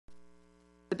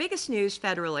biggest news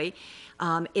federally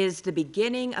is the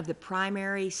beginning of the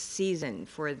primary season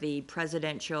for the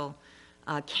presidential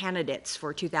candidates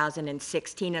for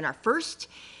 2016. And our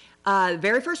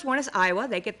very first one is Iowa.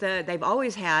 They've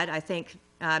always had, I think,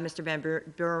 Mr. Van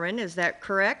Berwyn, is that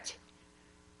correct?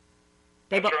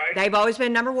 That's right. They've always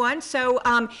been number one. So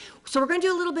we're going to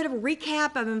do a little bit of a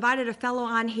recap. I've invited a fellow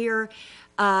on here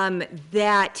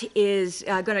that is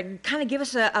going to kind of give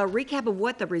us a recap of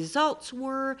what the results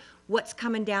were, what's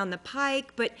coming down the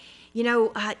pike. But,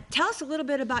 tell us a little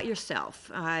bit about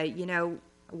yourself.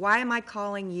 Why am I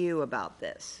calling you about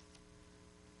this?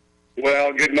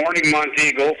 Well, good morning,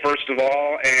 Monteagle, first of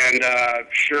all, and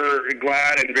sure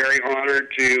glad and very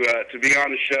honored to be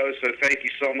on the show, so thank you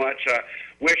so much.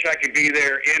 Wish I could be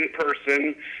there in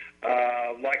person.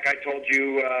 Like I told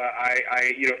you,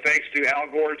 thanks to Al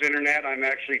Gore's internet, I'm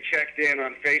actually checked in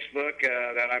on Facebook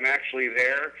that I'm actually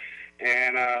there,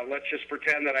 and let's just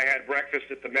pretend that I had breakfast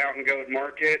at the Mountain Goat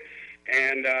Market,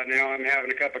 and now I'm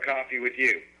having a cup of coffee with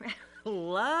you.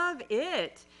 Love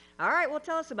it. All right, well,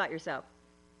 tell us about yourself.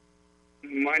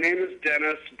 My name is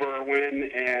Dennis Berwyn,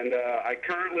 and I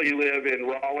currently live in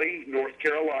Raleigh, North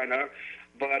Carolina,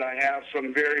 but I have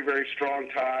some very, very strong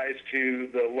ties to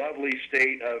the lovely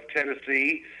state of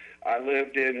Tennessee. I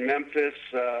lived in Memphis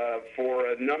for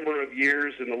a number of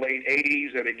years in the late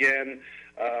 80s, and again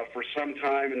for some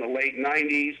time in the late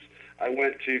 90s. I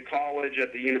went to college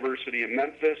at the University of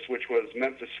Memphis, which was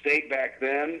Memphis State back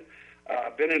then.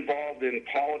 Been involved in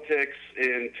politics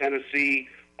in Tennessee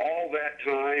all that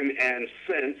time, and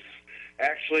since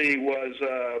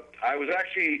I was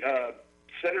actually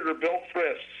Senator Bill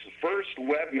Frist's first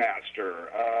webmaster.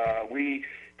 We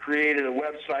created a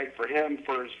website for him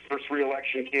for his first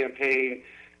reelection campaign,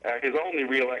 his only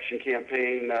reelection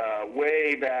campaign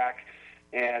way back,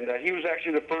 and he was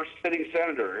actually the first sitting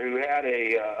senator who had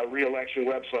a reelection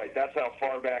website. That's how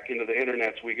far back into the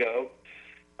internets we go.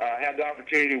 Had the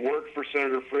opportunity to work for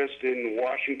Senator Frist in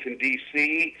Washington,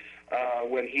 D.C.,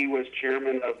 when he was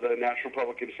chairman of the National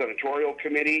Republican Senatorial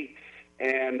Committee,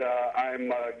 and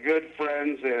I'm good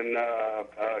friends and a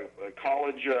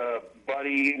college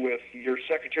buddy with your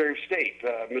Secretary of State,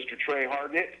 Mr. Trey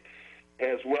Hargett,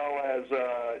 as well as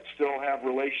still have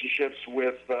relationships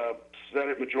with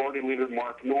Senate Majority Leader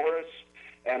Mark Norris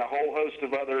and a whole host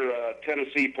of other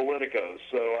Tennessee politicos.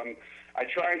 So I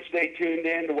try and stay tuned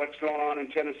in to what's going on in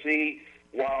Tennessee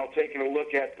while taking a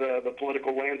look at the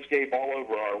political landscape all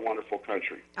over our wonderful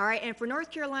country. All right, and for North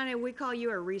Carolina, we call you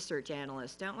a research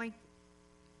analyst, don't we?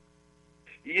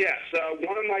 Yes,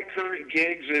 one of my current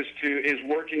gigs is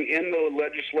working in the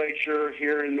legislature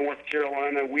here in North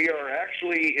Carolina. We are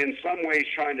actually, in some ways,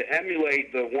 trying to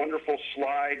emulate the wonderful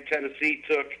slide Tennessee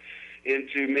took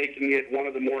into making it one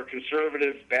of the more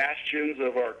conservative bastions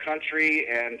of our country.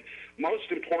 And most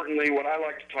importantly, what I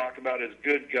like to talk about is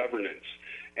good governance.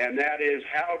 And that is,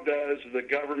 how does the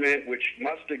government, which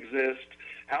must exist,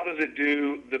 how does it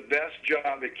do the best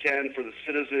job it can for the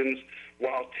citizens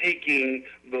while taking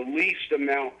the least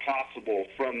amount possible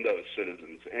from those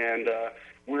citizens? And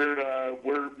we're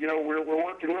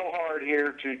working real hard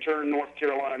here to turn North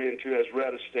Carolina into as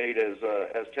red a state as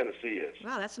Tennessee is.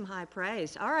 Wow, that's some high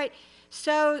praise. All right,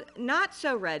 so not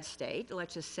so red state.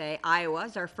 Let's just say Iowa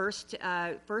is our first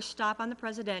stop on the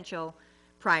presidential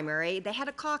primary. They had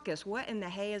a caucus. What in the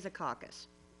hay is a caucus?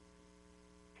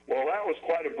 Well, that was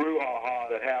quite a brouhaha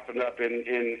that happened up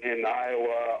in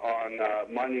Iowa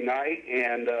on Monday night,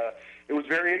 and it was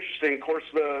very interesting. Of course,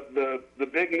 the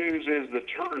big news is the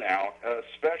turnout,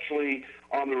 especially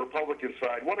on the Republican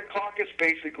side. What a caucus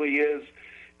basically is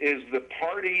the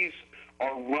parties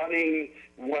are running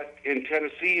what in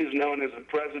Tennessee is known as a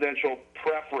presidential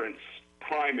preference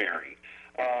primary.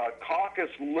 Caucus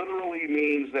literally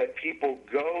means that people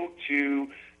go to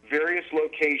various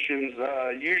locations,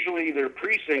 usually their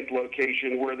precinct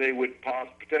location where they would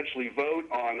potentially vote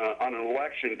on an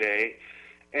election day,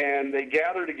 and they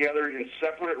gather together in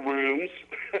separate rooms,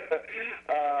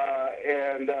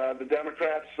 and the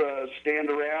Democrats stand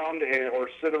around or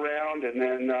sit around, and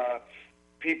then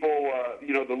people,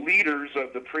 the leaders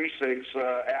of the precincts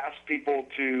ask people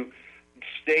to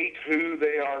state who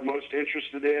they are most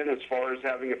interested in as far as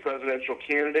having a presidential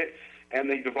candidate, and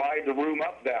they divide the room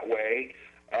up that way.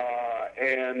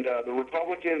 And the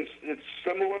Republicans, it's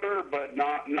similar, but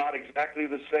not exactly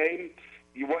the same.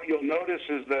 What you'll notice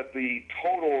is that the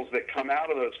totals that come out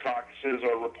of those caucuses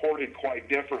are reported quite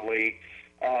differently.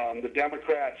 The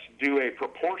Democrats do a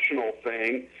proportional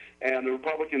thing, and the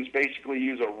Republicans basically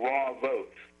use a raw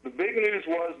vote. The big news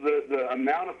was the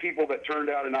amount of people that turned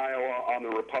out in Iowa on the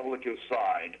Republican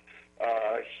side.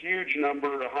 huge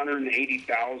number,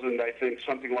 180,000, I think,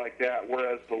 something like that,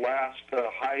 whereas the last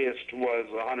highest was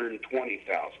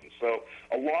 120,000. So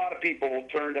a lot of people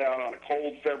turned out on a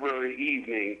cold February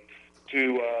evening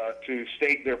to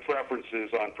state their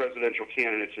preferences on presidential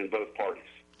candidates in both parties.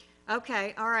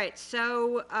 Okay, all right.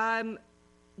 So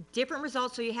different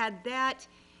results. So you had that,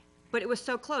 but it was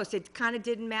so close. It kind of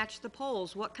didn't match the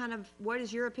polls. What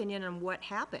is your opinion on what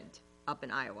happened up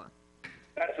in Iowa?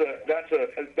 That's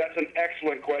an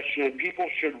excellent question. People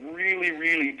should really,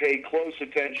 really pay close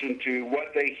attention to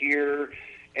what they hear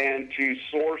and to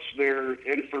source their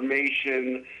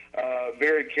information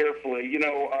very carefully. You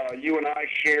know, you and I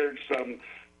shared some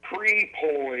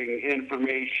pre-polling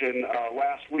information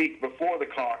last week before the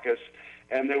caucus,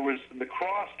 and there was the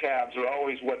crosstabs are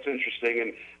always what's interesting,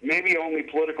 and maybe only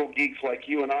political geeks like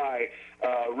you and I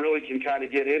really can kind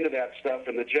of get into that stuff,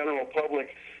 and the general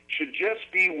public should just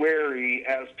be wary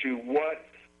as to what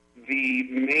the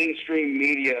mainstream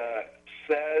media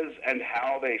says and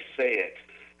how they say it.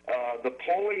 The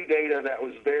polling data that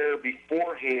was there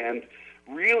beforehand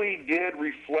really did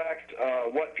reflect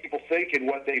what people think and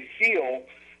what they feel,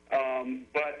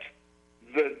 but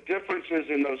the differences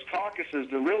in those caucuses,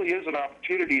 there really is an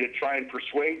opportunity to try and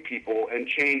persuade people and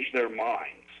change their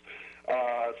minds.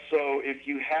 So if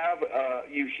you have,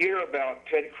 you hear about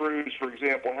Ted Cruz, for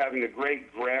example, having a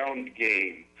great ground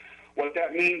game. What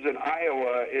that means in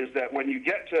Iowa is that when you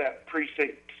get to that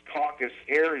precinct caucus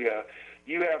area,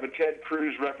 you have a Ted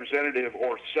Cruz representative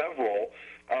or several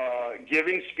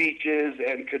giving speeches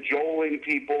and cajoling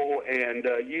people and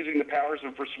using the powers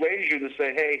of persuasion to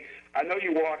say, hey, I know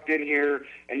you walked in here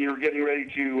and you were getting ready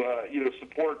to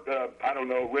support, I don't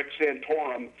know, Rick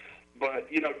Santorum, but,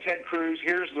 you know, Ted Cruz,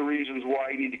 here's the reasons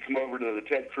why you need to come over to the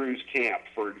Ted Cruz camp,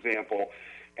 for example.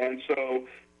 And so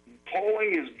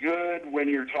polling is good when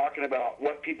you're talking about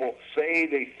what people say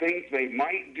they think they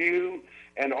might do,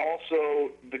 and also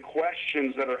the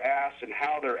questions that are asked and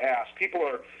how they're asked. People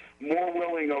are more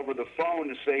willing over the phone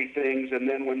to say things, and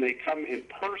then when they come in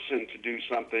person to do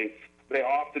something, they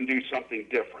often do something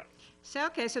different. So,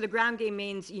 okay, so the ground game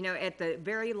means, you know, at the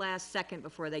very last second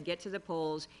before they get to the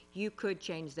polls, you could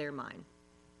change their mind.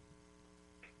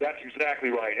 That's exactly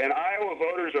right. And Iowa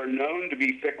voters are known to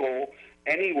be fickle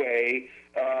anyway.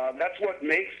 That's what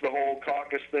makes the whole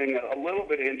caucus thing a little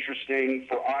bit interesting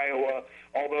for Iowa,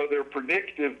 although the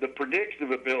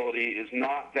predictive ability is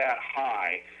not that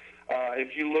high.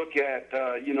 If you look at,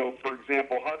 for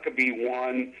example, Huckabee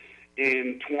won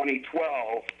in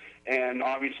 2012, and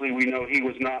obviously we know he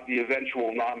was not the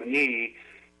eventual nominee.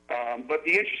 But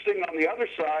the interesting, on the other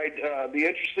side, the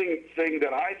interesting thing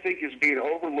that I think is being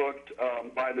overlooked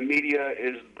by the media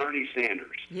is Bernie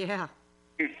Sanders. Yeah.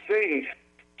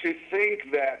 To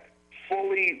think that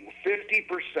fully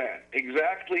 50%,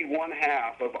 exactly one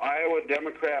half of Iowa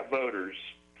Democrat voters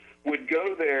would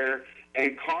go there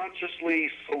and consciously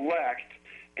select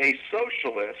a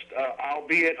socialist,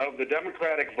 albeit of the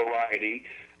Democratic variety,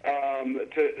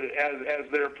 as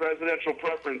their presidential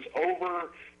preference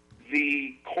over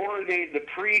the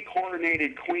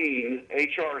pre-coronated queen,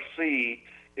 HRC,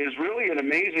 is really an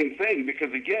amazing thing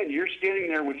because, again, you're standing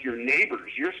there with your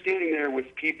neighbors. You're standing there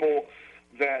with people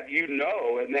that you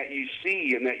know and that you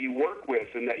see and that you work with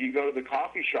and that you go to the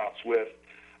coffee shops with.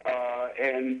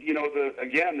 And, you know,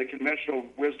 the conventional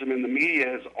wisdom in the media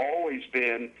has always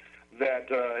been that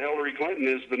Hillary Clinton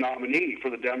is the nominee for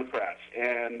the Democrats.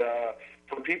 And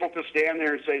for people to stand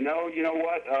there and say, no, you know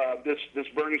what, this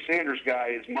Bernie Sanders guy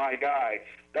is my guy,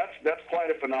 that's quite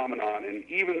a phenomenon. And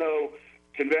even though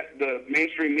the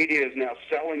mainstream media is now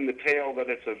selling the tale that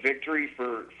it's a victory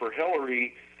for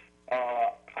Hillary,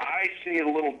 I see it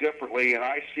a little differently, and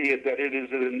I see it that it is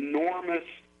an enormous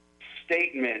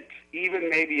statement, even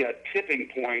maybe a tipping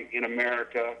point in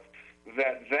America,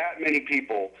 that many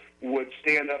people would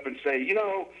stand up and say, you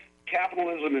know,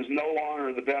 capitalism is no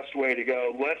longer the best way to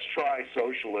go. Let's try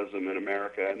socialism in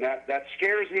America. And that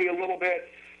scares me a little bit,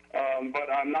 but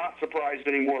I'm not surprised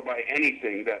anymore by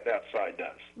anything that side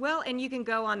does. Well, and you can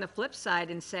go on the flip side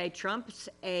and say Trump's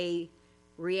a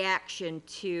reaction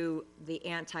to the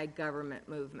anti-government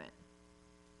movement.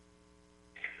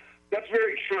 That's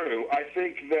very true. I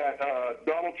think that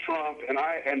Donald Trump,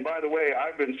 and by the way,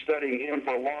 I've been studying him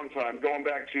for a long time, going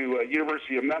back to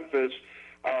University of Memphis.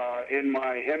 In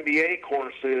my MBA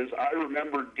courses, I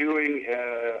remember doing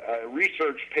a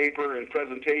research paper and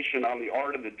presentation on the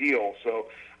art of the deal. So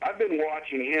I've been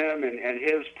watching him and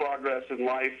his progress in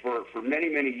life for many,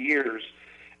 many years,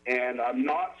 and I'm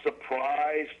not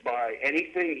surprised by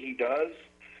anything he does.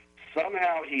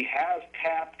 Somehow he has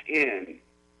tapped in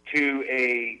to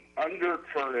a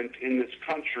undercurrent in this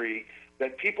country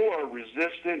that people are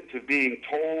resistant to being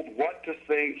told what to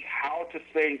think, how to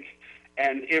think,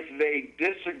 and if they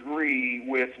disagree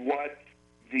with what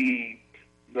the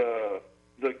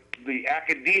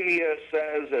academia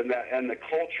says and the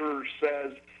culture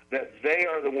says, that they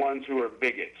are the ones who are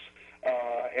bigots.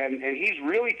 And he's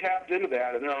really tapped into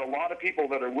that, and there are a lot of people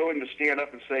that are willing to stand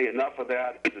up and say enough of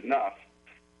that is enough.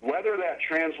 Whether that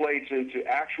translates into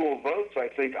actual votes, I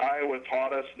think Iowa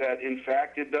taught us that, in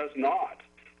fact, it does not.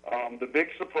 The big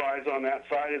surprise on that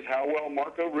side is how well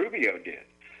Marco Rubio did.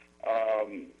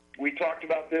 We talked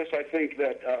about this. I think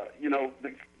that,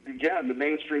 again, the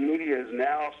mainstream media is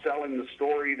now selling the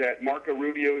story that Marco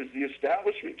Rubio is the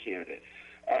establishment candidate.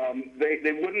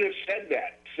 They wouldn't have said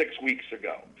that 6 weeks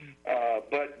ago,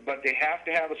 but they have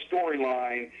to have a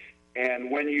storyline.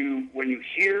 And when you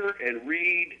hear and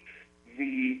read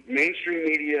the mainstream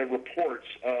media reports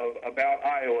about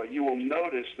Iowa, you will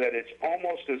notice that it's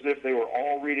almost as if they were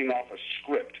all reading off a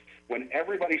script. When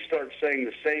everybody starts saying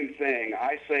the same thing,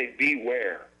 I say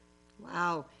beware.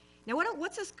 Wow. Now,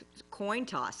 what's this coin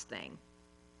toss thing?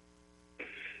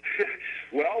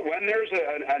 Well, when there's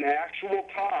an actual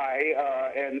tie,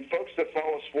 and folks that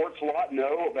follow sports a lot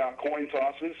know about coin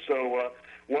tosses, so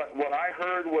what I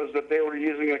heard was that they were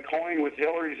using a coin with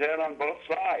Hillary's head on both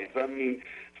sides. I mean,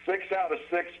 6 out of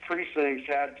 6 precincts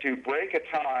had to break a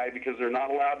tie because they're not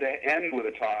allowed to end with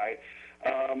a tie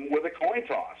with a coin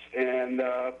toss. And,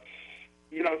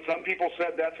 some people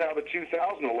said that's how the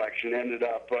 2000 election ended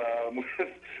up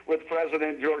with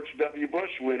President George W.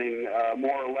 Bush winning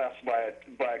more or less by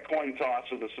a coin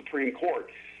toss of the Supreme Court.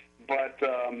 But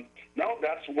no,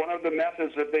 that's one of the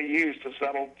methods that they use to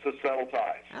settle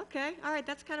ties. Okay, all right,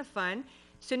 that's kind of fun.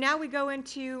 So now we go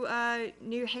into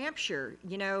New Hampshire.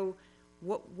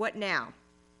 What now?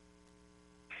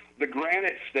 The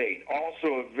Granite State, also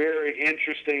a very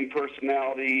interesting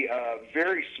personality,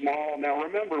 very small. Now,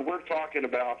 remember, we're talking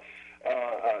about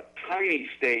a tiny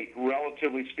state,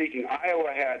 relatively speaking.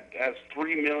 Iowa has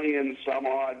 3 million some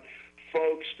odd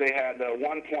folks. They had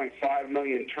 1.5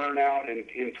 million turnout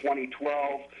in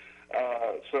 2012.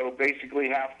 So basically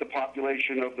half the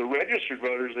population of the registered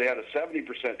voters, they had a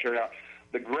 70% turnout.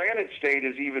 The Granite State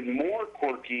is even more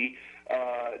quirky,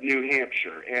 New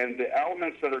Hampshire. And the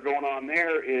elements that are going on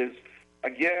there is,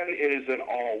 again, it is an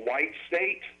all-white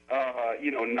state,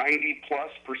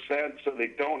 90+%, so they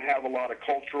don't have a lot of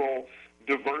cultural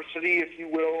diversity, if you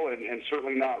will, and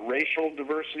certainly not racial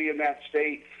diversity in that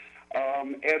state.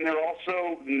 And they're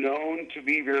also known to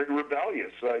be very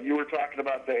rebellious. You were talking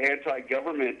about the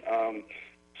anti-government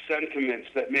sentiments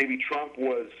that maybe Trump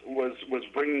was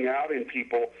bringing out in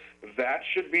people. That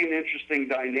should be an interesting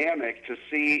dynamic to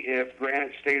see if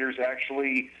Granite Staters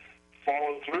actually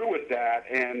follow through with that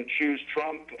and choose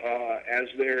Trump as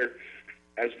their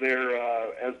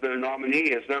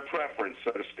nominee, as their preference,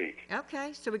 so to speak.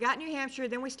 Okay, so we got New Hampshire,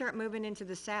 then we start moving into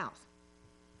the South.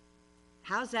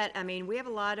 How's that? I mean, we have a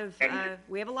lot of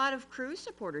Cruz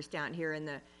supporters down here in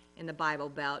the Bible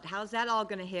Belt. How's that all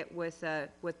going to hit with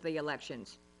the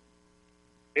elections?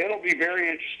 It'll be very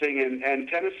interesting. And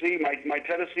Tennessee, my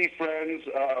Tennessee friends,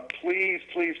 please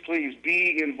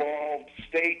be involved.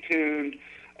 Stay tuned.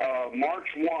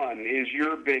 March 1 is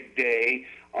your big day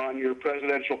on your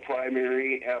presidential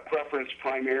primary, preference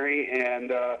primary,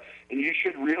 and you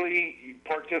should really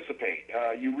participate.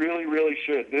 You really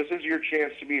should. This is your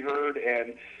chance to be heard.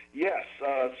 And yes,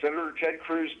 Senator Ted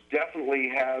Cruz definitely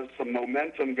has some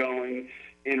momentum going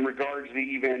in regards to the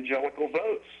evangelical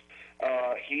votes.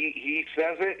 He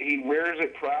says it. He wears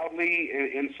it proudly.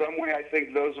 In some way, I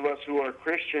think those of us who are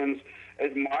Christians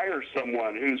admire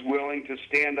someone who's willing to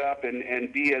stand up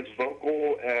and be as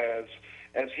vocal as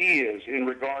he is in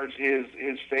regards to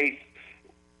his faith.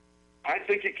 I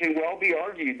think it can well be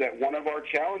argued that one of our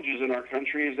challenges in our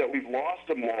country is that we've lost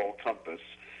a moral compass.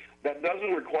 That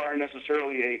doesn't require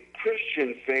necessarily a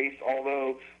Christian faith,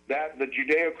 although that the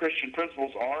Judeo-Christian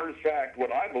principles are, in fact,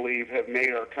 what I believe have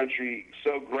made our country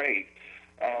so great.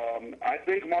 I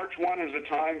think March 1 is a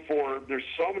time there's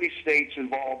so many states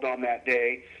involved on that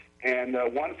day, and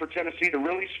one for Tennessee to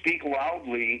really speak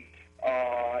loudly,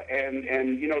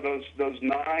 and those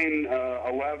 9,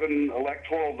 11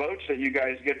 electoral votes that you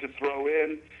guys get to throw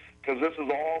in, because this is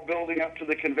all building up to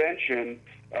the convention.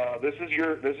 This is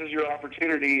your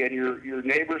opportunity, and your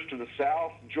neighbors to the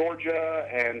south, Georgia,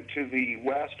 and to the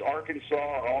west, Arkansas,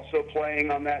 are also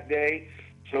playing on that day.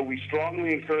 So we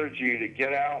strongly encourage you to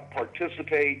get out,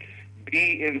 participate,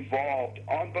 be involved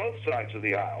on both sides of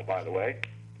the aisle, by the way.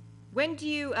 When do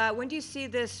you see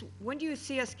this? When do you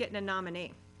see us getting a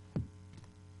nominee?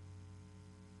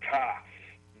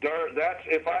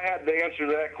 If I had the answer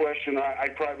to that question,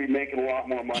 I'd probably be making a lot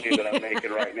more money than I'm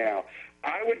making right now.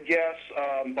 I would guess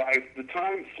by the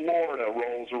time Florida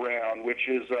rolls around, which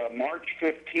is March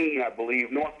 15, I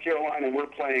believe, North Carolina, we're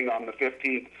playing on the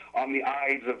 15th, on the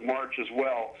Ides of March as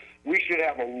well. We should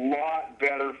have a lot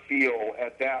better feel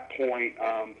at that point.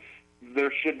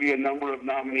 There should be a number of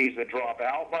nominees that drop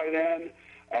out by then.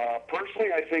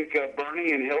 Personally, I think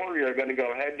Bernie and Hillary are going to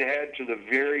go head-to-head to the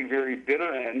very, very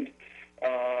bitter end.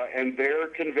 And their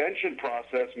convention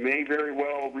process may very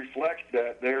well reflect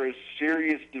that there is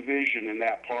serious division in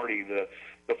that party. The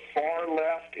far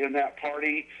left in that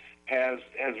party has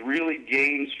really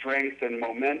gained strength and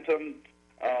momentum,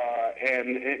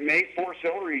 and it may force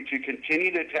Hillary to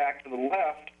continue to attack to the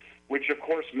left, which of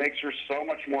course makes her so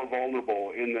much more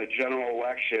vulnerable in the general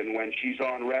election when she's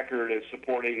on record as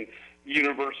supporting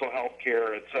universal health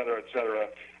care, et cetera,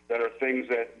 that are things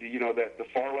that, that the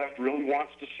far left really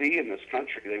wants to see in this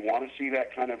country. They want to see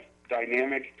that kind of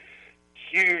dynamic,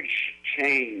 huge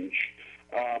change.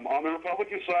 On the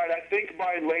Republican side, I think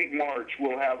by late March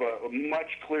we'll have a much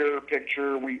clearer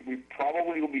picture. We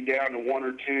probably will be down to one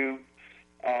or two.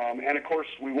 And, of course,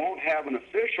 we won't have an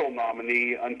official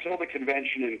nominee until the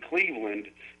convention in Cleveland,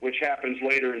 which happens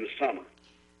later in the summer.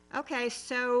 Okay,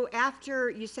 so after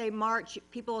you say March,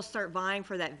 people will start vying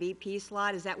for that VP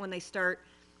slot. Is that when they start,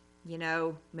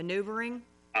 maneuvering?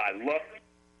 I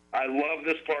love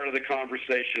this part of the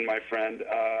conversation, my friend.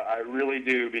 I really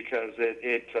do, because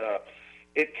it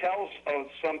tells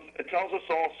us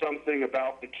all something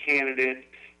about the candidate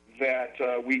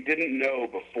that we didn't know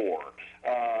before,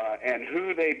 and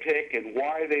who they pick and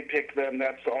why they pick them.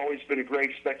 That's always been a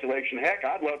great speculation. Heck,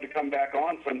 I'd love to come back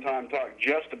on sometime and talk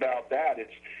just about that.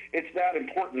 It's that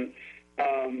important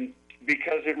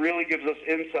because it really gives us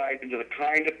insight into the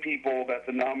kind of people that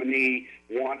the nominee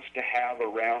wants to have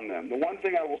around them. The one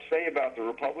thing I will say about the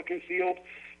Republican field,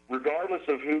 regardless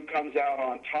of who comes out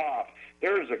on top,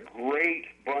 there is a great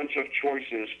bunch of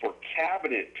choices for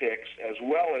cabinet picks as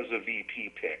well as a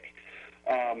VP pick.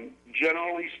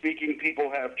 Generally speaking, people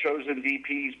have chosen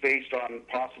VPs based on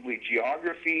possibly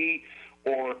geography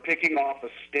or picking off a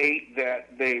state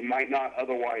that they might not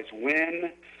otherwise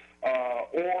win,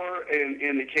 or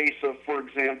in the case of, for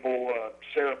example,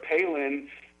 Sarah Palin,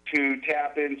 to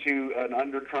tap into an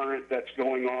undercurrent that's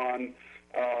going on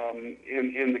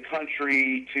in the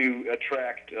country to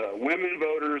attract women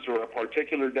voters or a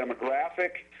particular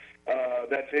demographic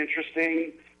that's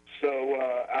interesting. So,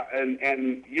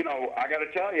 I got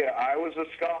to tell you, I was a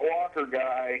Scott Walker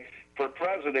guy for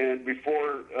president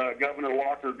before Governor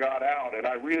Walker got out, and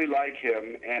I really like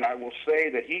him, and I will say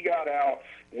that he got out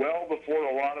well before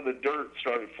a lot of the dirt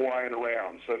started flying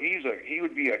around. So he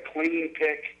would be a clean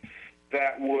pick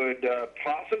that would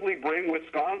possibly bring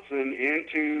Wisconsin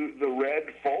into the red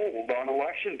fold on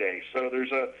Election Day. So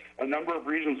there's a number of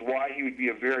reasons why he would be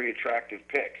a very attractive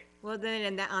pick. Well,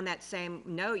 then, on that same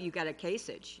note, you got a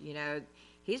Kasich.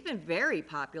 He's been very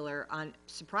popular,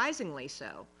 surprisingly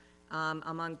so,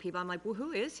 among people. I'm like, well,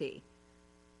 who is he?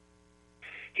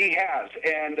 He has,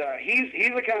 and he's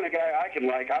the kind of guy I can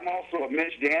like. I'm also a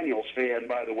Mitch Daniels fan,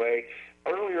 by the way.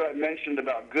 Earlier I mentioned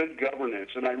about good governance,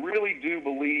 and I really do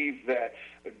believe that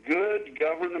good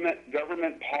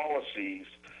government policies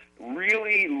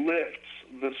really lifts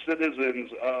the citizens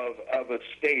of a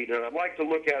state. And I'd like to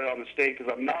look at it on the state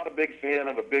because I'm not a big fan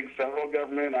of a big federal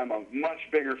government. I'm a much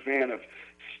bigger fan of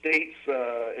states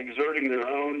exerting their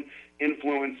own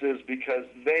influences because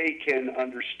they can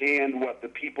understand what the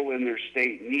people in their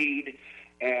state need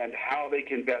and how they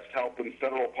can best help them.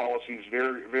 Federal policies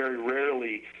very, very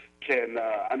rarely can,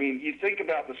 you think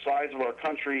about the size of our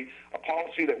country, a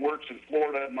policy that works in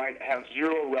Florida might have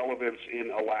zero relevance in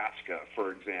Alaska,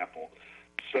 for example.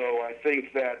 So I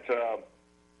think that...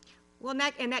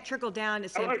 that trickle down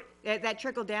is that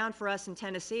trickle down for us in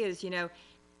Tennessee is,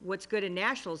 what's good in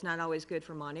Nashville is not always good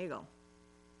for Monteagle.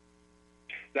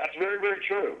 That's very, very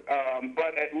true.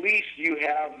 But at least you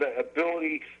have the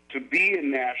ability to be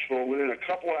in Nashville within a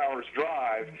couple hours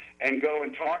drive and go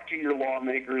and talk to your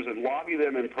lawmakers and lobby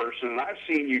them in person. And I've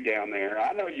seen you down there.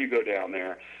 I know you go down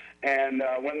there. And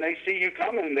when they see you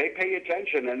coming, they pay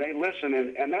attention and they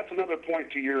listen. And that's another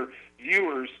point to your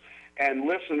viewers and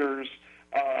listeners.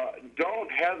 Don't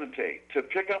hesitate to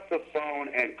pick up the phone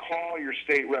and call your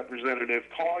state representative,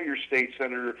 call your state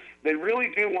senator. They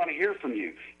really do want to hear from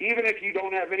you. Even if you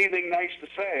don't have anything nice to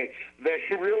say, they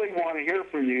really want to hear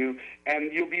from you,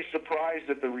 and you'll be surprised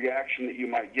at the reaction that you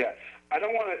might get. I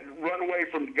don't want to run away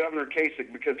from Governor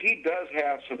Kasich because he does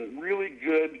have some really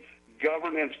good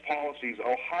governance policies.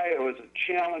 Ohio is a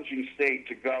challenging state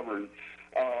to govern.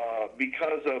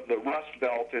 because of the Rust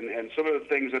Belt and some of the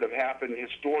things that have happened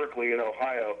historically in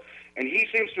Ohio. And he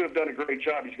seems to have done a great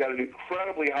job. He's got an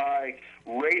incredibly high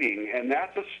rating, and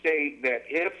that's a state that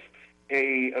if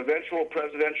a eventual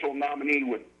presidential nominee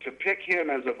would to pick him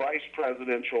as a vice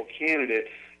presidential candidate,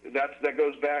 that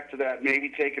goes back to that maybe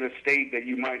taking a state that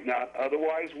you might not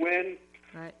otherwise win.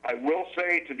 Right. I will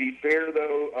say, to be fair,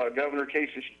 though, Governor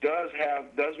Kasich does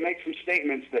make some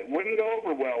statements that wouldn't go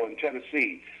over well in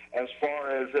Tennessee, as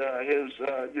far as his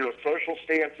social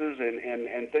stances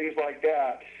and things like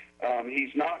that.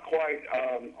 He's not quite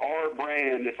our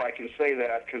brand, if I can say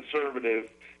that, conservative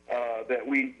that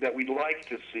we'd like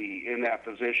to see in that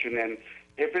position. And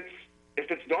if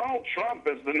it's Donald Trump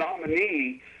as the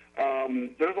nominee,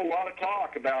 there's a lot of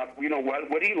talk about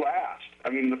would he last? I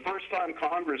mean, the first time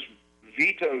Congress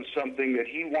vetoes something that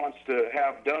he wants to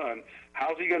have done,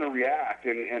 how's he going to react?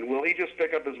 And will he just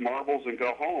pick up his marbles and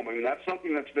go home? I mean, that's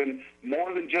something that's been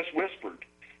more than just whispered.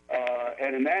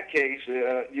 And in that case,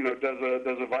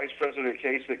 does a vice president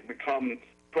case that become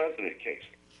president case?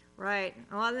 Right.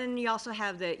 Well, then you also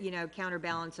have the,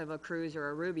 counterbalance of a Cruz or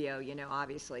a Rubio,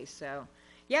 obviously. So,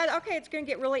 yeah, okay, it's going to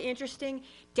get really interesting.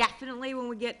 Definitely when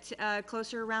we get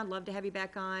closer around, love to have you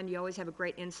back on. You always have a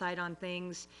great insight on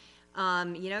things.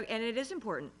 And it is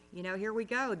important. Here we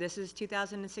go. This is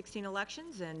 2016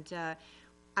 elections, and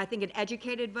I think an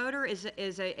educated voter is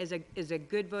a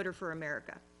good voter for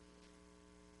America.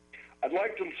 I'd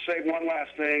like to say one last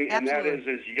thing, and Absolutely.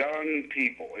 that is young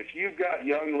people. If you've got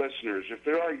young listeners, if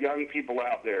there are young people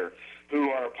out there who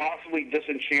are possibly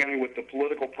disenchanted with the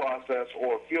political process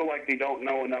or feel like they don't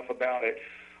know enough about it,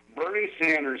 Bernie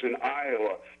Sanders in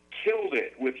Iowa killed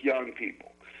it with young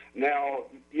people. Now,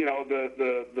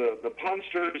 the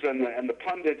punsters and the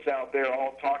pundits out there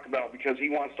all talk about because he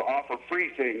wants to offer free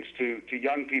things to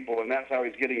young people, and that's how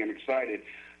he's getting them excited.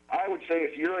 I would say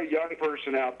if you're a young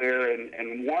person out there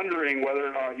and wondering whether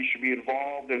or not you should be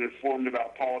involved and informed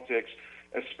about politics,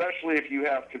 especially if you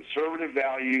have conservative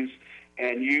values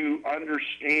and you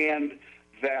understand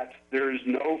that there is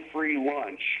no free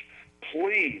lunch,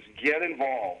 please get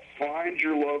involved. Find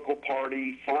your local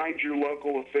party, find your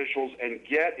local officials, and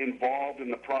get involved in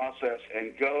the process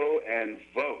and go and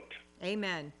vote.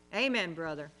 Amen. Amen,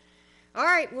 brother. All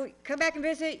right, well, come back and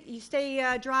visit. You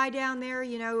stay dry down there,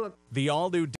 The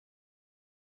all-new